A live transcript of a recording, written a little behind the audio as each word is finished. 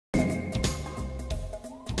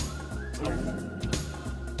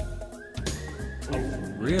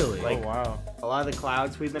Really? Like, Oh wow. a lot of the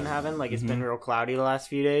clouds we've been having, like it's been real cloudy the last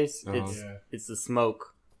few days. It's the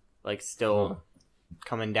smoke, like still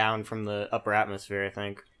coming down from the upper atmosphere, I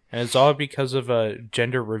think. And it's all because of a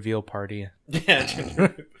gender reveal party. Yeah,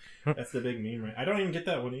 that's the big meme, right? I don't even get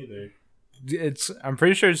that one either. I'm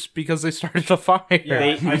pretty sure it's because they started a fire.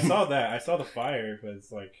 Yeah, I saw that. I saw the fire, but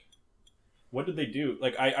it's like, what did they do?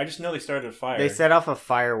 Like, I just know they started a fire. They set off a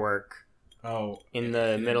firework Oh, in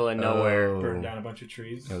the middle of nowhere. burned down a bunch of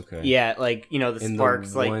trees. Okay. Yeah, like, you know, the In the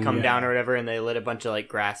sparks like come one- down or whatever, and they lit a bunch of like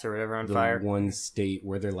grass or whatever on The fire. one state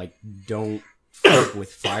where they're like, don't fuck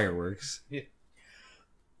with fireworks.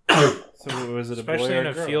 So was it a Especially boy or in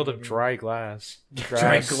a a girl? field of dry glass.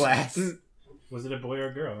 Dry glass. Was it a boy or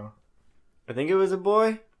a girl? I think it was a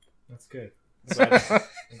boy. That's good.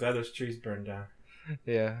 I'm glad those trees burned down.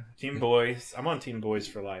 Yeah. Team boys. I'm on team boys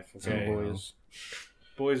for life. Okay. Some boys.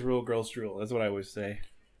 Boys rule, girls drool. That's what I always say.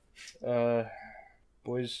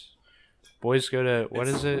 Boys go to what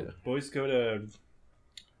is it? Boys go to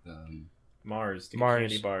Mars to get Mars.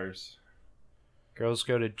 candy bars. Girls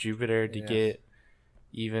go to Jupiter to get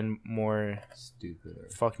even more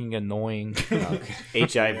Stupid. fucking annoying. Okay.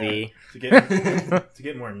 HIV. To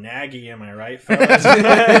get more naggy, am I right, fellas?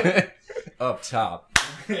 Up top.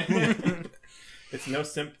 It's no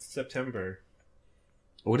Simp September.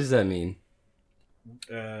 What does that mean?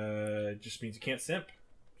 It just means you can't simp.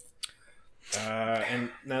 And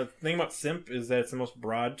now the thing about simp is that it's the most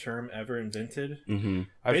broad term ever invented. Mm-hmm.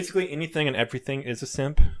 Basically, anything and everything is a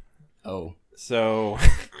simp. Oh. So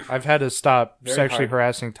I've had to stop Very sexually hard.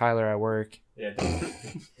 harassing Tyler at work. yeah.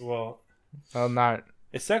 Well, Well, not.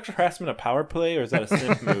 is sexual harassment a power play or is that a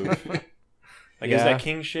simp move? Like, is Yeah. that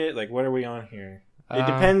king shit? Like, what are we on here? It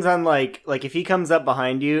depends on like if he comes up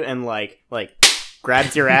behind you and like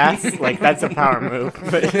grabs your ass, like that's a power move.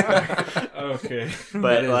 Okay.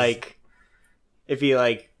 But like if he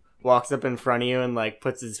like walks up in front of you and like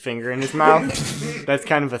puts his finger in his mouth, that's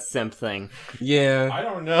kind of a simp thing. Yeah. I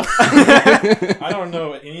don't know. I don't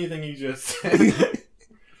know anything you just said.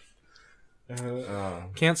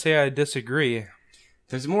 Can't say I disagree.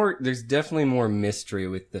 There's definitely more mystery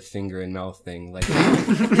with the finger and mouth thing. Like,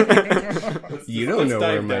 you don't know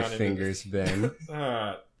where dive my down into finger's been.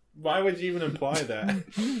 Why would you even imply that?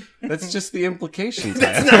 That's just the implication.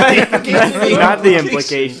 Tyler. That's not the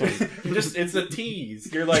implication. It's a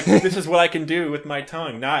tease. You're like, this is what I can do with my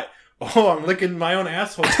tongue, not, oh, I'm licking my own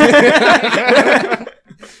asshole.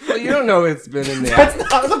 Well, you don't know it's been in there. That's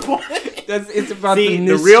not the point. It's about See, the the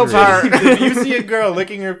mystery. real power. If you see a girl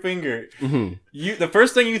licking her finger, Mhm. the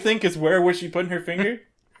first thing you think is, where was she putting her finger?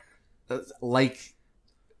 Like,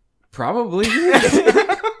 probably.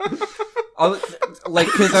 Like,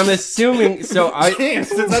 because I'm assuming. So James,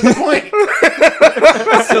 that's not the point.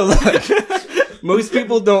 So like, most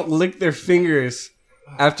people don't lick their fingers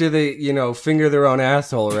after they, finger their own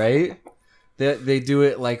asshole, right? They do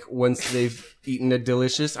it like once they've eaten a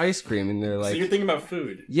delicious ice cream, and they're So like, you're thinking about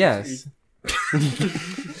food. yes.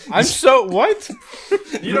 I'm so what?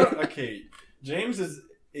 You don't. Okay, James is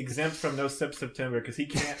exempt from no simp September because he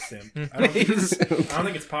can't simp. I don't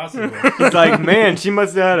think it's possible. He's like, man, she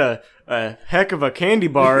must have had a heck of a candy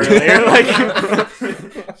bar earlier. Like,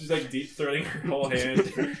 She's like deep throating her whole hand,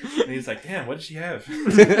 and he's like, "Damn, what did she have?"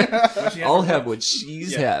 What did she have I'll for have lunch? what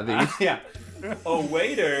she's Yeah. having. Yeah. Oh,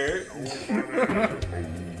 waiter.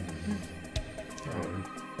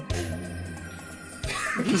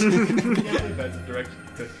 Yeah, that's direct.